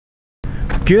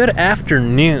Good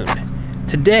afternoon.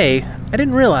 Today, I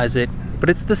didn't realize it, but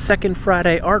it's the second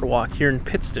Friday art walk here in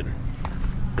Pittston.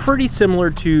 Pretty similar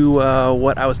to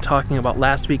what I was talking about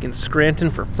last week in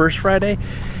Scranton for First Friday,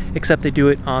 except they do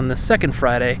it on the second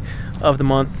Friday of the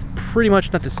month, pretty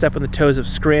much not to step on the toes of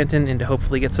Scranton and to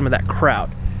hopefully get some of that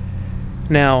crowd.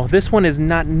 Now, this one is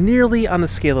not nearly on the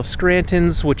scale of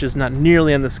Scranton's, which is not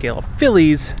nearly on the scale of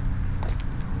Philly's,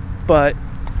 but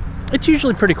it's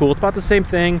usually pretty cool. It's about the same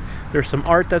thing. There's some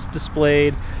art that's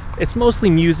displayed. It's mostly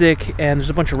music, and there's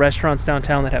a bunch of restaurants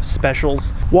downtown that have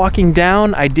specials. Walking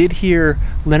down, I did hear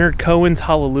Leonard Cohen's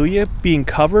Hallelujah being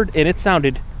covered, and it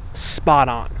sounded spot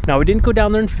on. Now, we didn't go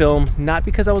down there and film, not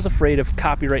because I was afraid of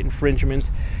copyright infringement.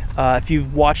 If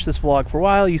you've watched this vlog for a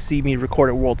while, you see me record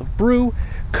at World of Brew.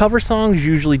 Cover songs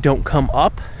usually don't come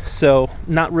up, so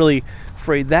not really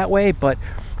afraid that way, but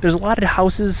there's a lot of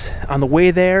houses on the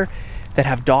way there that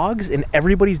have dogs, and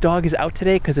everybody's dog is out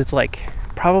today because it's like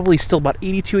probably still about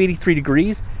 82, 83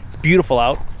 degrees. It's beautiful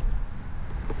out.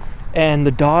 And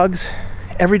the dogs,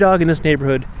 every dog in this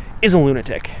neighborhood is a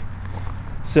lunatic.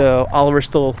 So Oliver's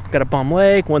still got a bum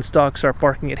leg. Once dogs start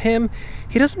barking at him,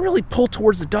 he doesn't really pull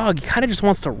towards the dog. He kind of just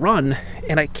wants to run,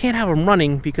 and I can't have him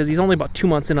running because he's only about 2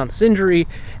 months in on this injury,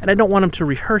 and I don't want him to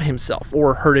re-hurt himself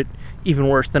or hurt it even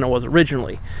worse than it was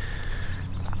originally.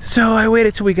 So I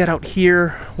waited till we got out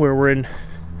here where we're in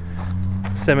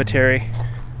cemetery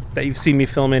that you've seen me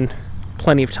film in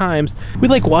plenty of times. We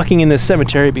like walking in this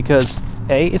cemetery because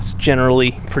A, it's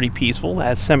generally pretty peaceful,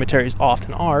 as cemeteries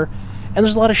often are, and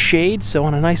there's a lot of shade, so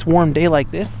on a nice warm day like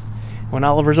this, when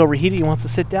Oliver's overheated, he wants to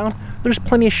sit down, there's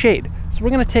plenty of shade. So we're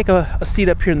gonna take a seat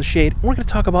up here in the shade, and we're gonna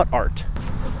talk about art.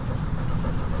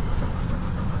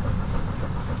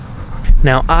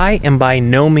 Now, I am by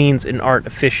no means an art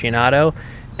aficionado,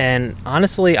 and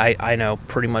honestly, I know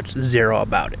pretty much zero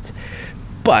about it.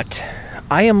 But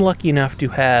I am lucky enough to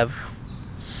have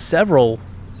several,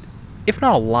 if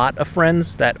not a lot, of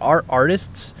friends that are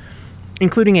artists,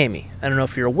 including Amy. I don't know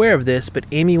if you're aware of this, but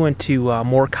Amy went to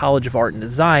Moore College of Art and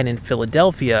Design in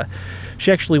Philadelphia.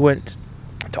 She actually went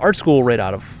to art school right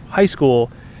out of high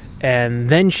school, and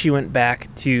then she went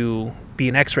back to be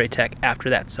an X-ray tech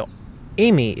after that. So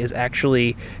Amy has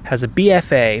a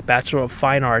BFA, Bachelor of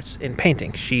Fine Arts, in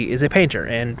painting. She is a painter,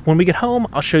 and when we get home,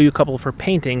 I'll show you a couple of her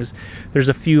paintings. There's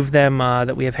a few of them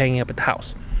that we have hanging up at the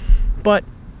house. But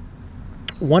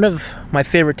one of my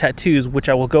favorite tattoos, which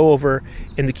I will go over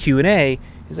in the Q&A,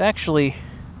 is actually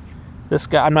this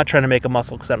guy. I'm not trying to make a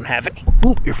muscle because I don't have any.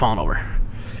 Oop, you're falling over.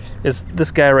 Is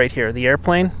this guy right here, the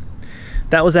airplane.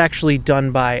 That was actually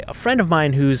done by a friend of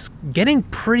mine who's getting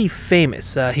pretty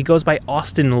famous. He goes by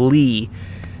Austin Lee.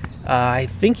 I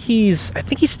think he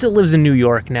still lives in New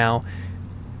York now.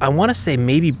 I want to say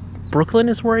maybe Brooklyn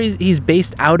is where he's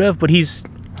based out of, but he's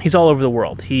all over the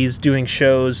world. He's doing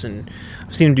shows, and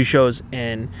I've seen him do shows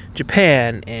in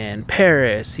Japan and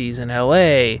Paris. He's in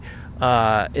LA,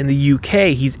 in the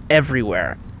UK. He's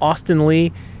everywhere. Austin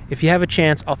Lee. If you have a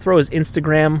chance, I'll throw his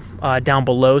Instagram down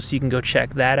below so you can go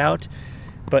check that out.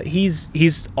 But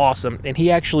he's awesome, and he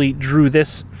actually drew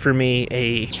this for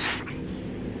me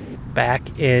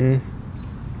back in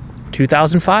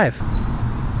 2005.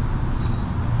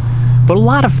 But a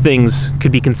lot of things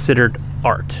could be considered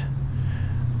art.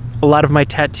 A lot of my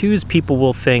tattoos people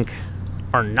will think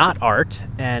are not art,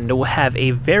 and will have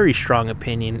a very strong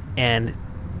opinion and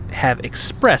have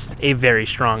expressed a very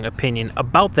strong opinion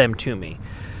about them to me.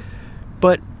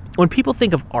 But when people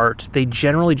think of art, they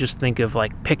generally just think of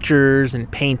like pictures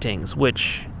and paintings,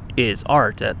 which is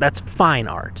art. That's fine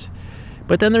art.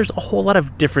 But then there's a whole lot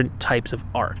of different types of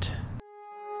art.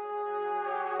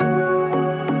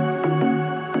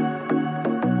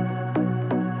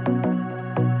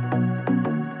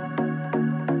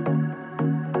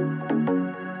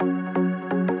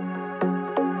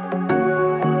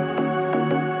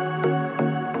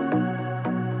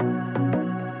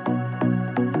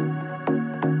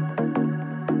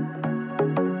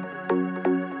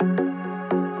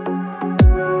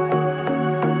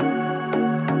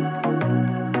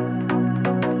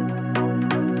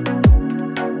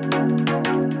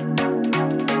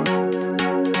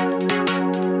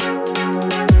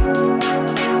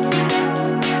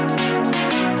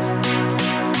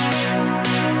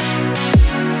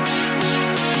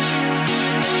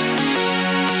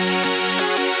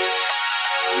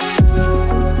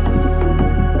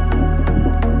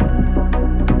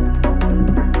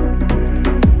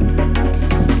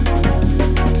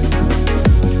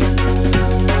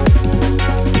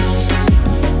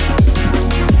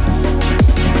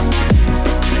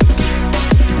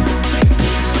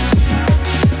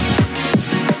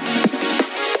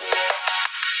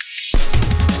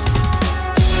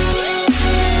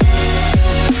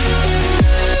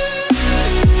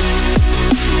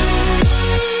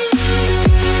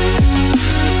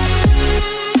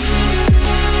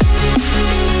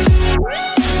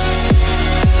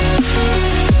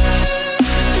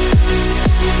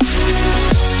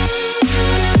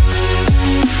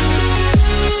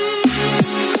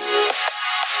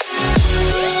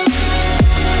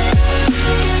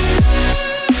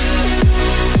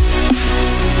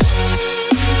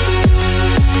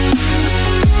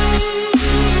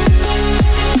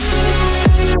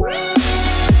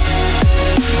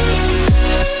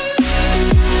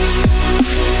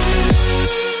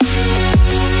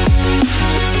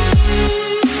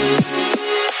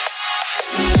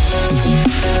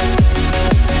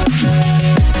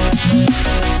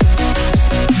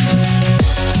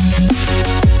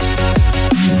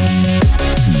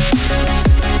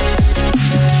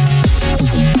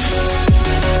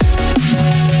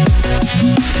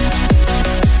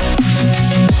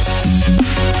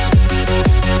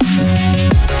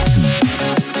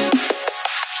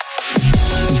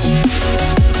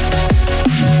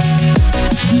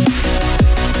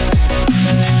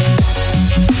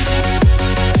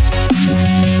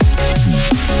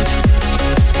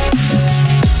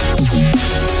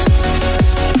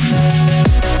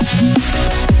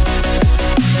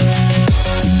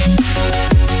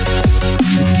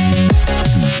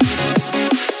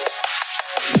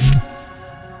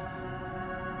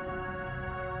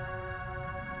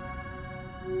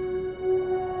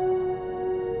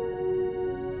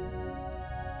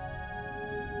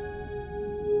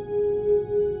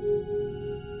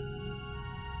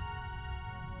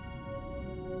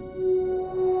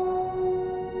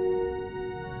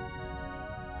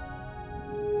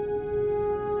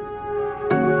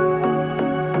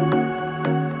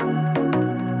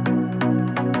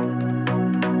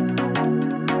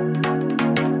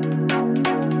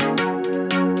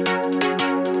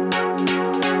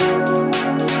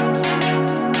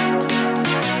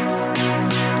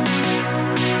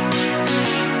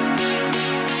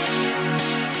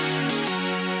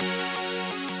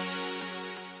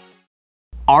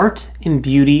 art and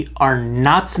beauty are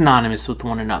not synonymous with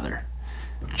one another.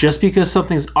 Just because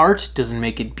something's art doesn't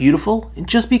make it beautiful, and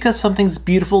just because something's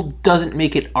beautiful doesn't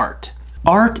make it art.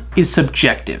 Art is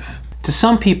subjective. To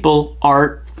some people,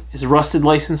 art is rusted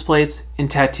license plates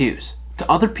and tattoos. To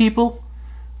other people,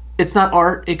 it's not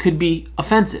art, it could be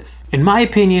offensive. In my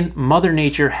opinion, Mother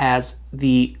Nature has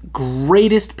the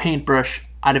greatest paintbrush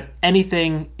out of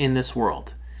anything in this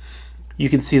world. You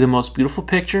can see the most beautiful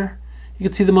picture, you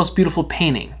can see the most beautiful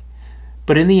painting,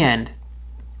 but in the end,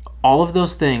 all of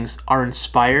those things are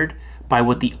inspired by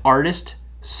what the artist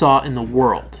saw in the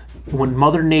world, what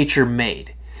Mother Nature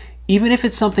made. Even if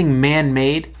it's something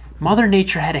man-made, Mother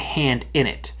Nature had a hand in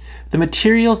it. The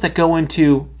materials that go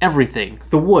into everything,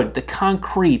 the wood, the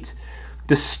concrete,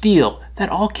 the steel, that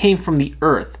all came from the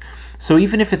earth. So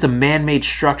even if it's a man-made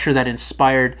structure that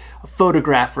inspired a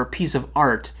photograph or a piece of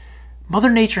art,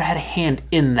 Mother Nature had a hand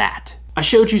in that. I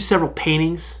showed you several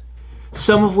paintings,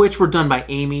 some of which were done by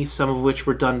Amy, some of which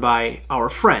were done by our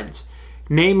friends.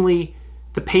 Namely,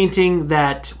 the painting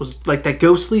that was like that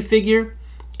ghostly figure,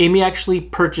 Amy actually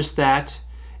purchased that,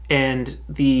 and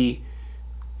the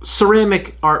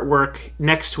ceramic artwork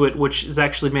next to it, which is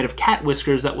actually made of cat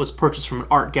whiskers, that was purchased from an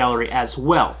art gallery as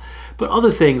well. But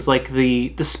other things like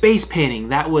the space painting,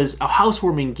 that was a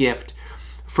housewarming gift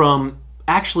from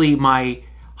actually my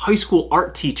high school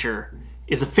art teacher,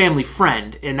 is a family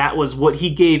friend, and that was what he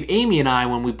gave Amy and I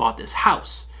when we bought this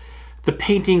house. The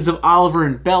paintings of Oliver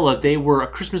and Bella, they were a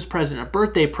Christmas present, a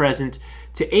birthday present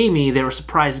to Amy. They were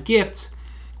surprise gifts.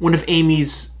 One of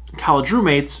Amy's college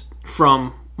roommates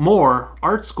from Moore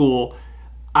Art School,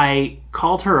 I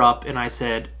called her up and I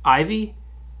said, Ivy,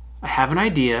 I have an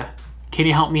idea. Can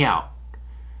you help me out?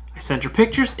 I sent her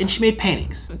pictures and she made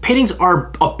paintings. Paintings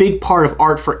are a big part of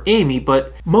art for Amy,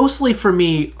 but mostly for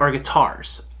me are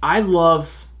guitars. I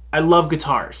love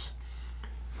guitars.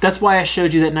 That's why I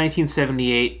showed you that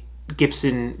 1978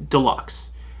 Gibson Deluxe.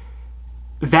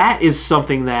 That is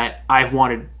something that I've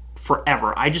wanted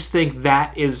forever. I just think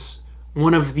that is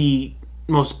one of the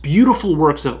most beautiful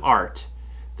works of art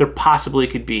there possibly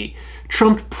could be.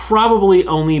 Trumped probably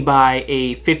only by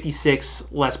a 56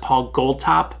 Les Paul Gold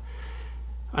Top,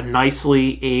 a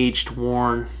nicely aged,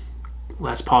 worn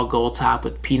Les Paul Gold Top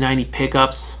with P90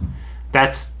 pickups.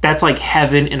 That's like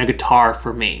heaven in a guitar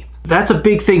for me. That's a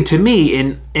big thing to me,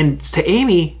 and to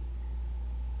Amy,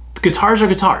 guitars are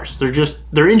guitars.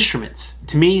 They're instruments.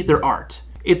 To me, they're art.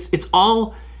 It's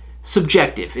all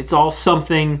subjective. It's all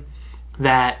something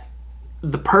that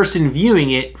the person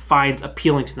viewing it finds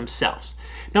appealing to themselves.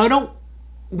 Now, I don't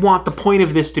want the point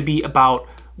of this to be about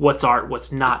what's art,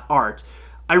 what's not art.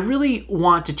 I really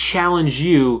want to challenge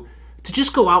you to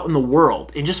just go out in the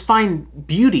world and just find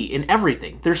beauty in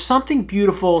everything. There's something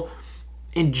beautiful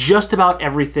in just about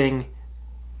everything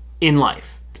in life.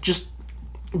 Just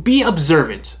be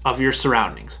observant of your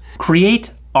surroundings.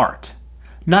 Create art,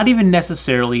 not even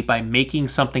necessarily by making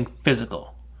something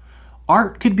physical.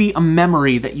 Art could be a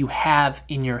memory that you have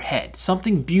in your head,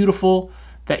 something beautiful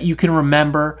that you can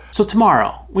remember. So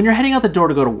tomorrow, when you're heading out the door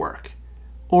to go to work,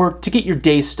 or to get your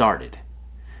day started,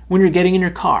 when you're getting in your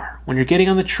car, when you're getting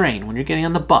on the train, when you're getting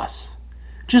on the bus,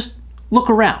 just look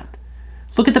around.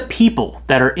 Look at the people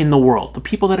that are in the world, the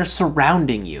people that are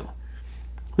surrounding you.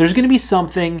 There's going to be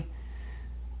something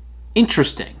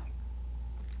interesting,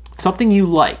 something you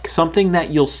like, something that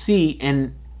you'll see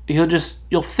and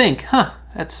you'll think, huh,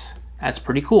 that's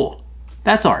pretty cool.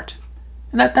 That's art.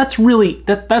 And that's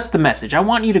the message. I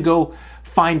want you to go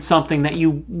find something that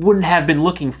you wouldn't have been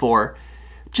looking for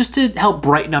just to help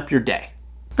brighten up your day.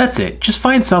 That's it. Just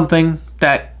find something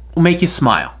that will make you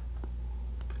smile.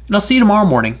 And I'll see you tomorrow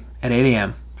morning at 8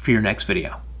 a.m. for your next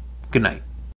video. Good night.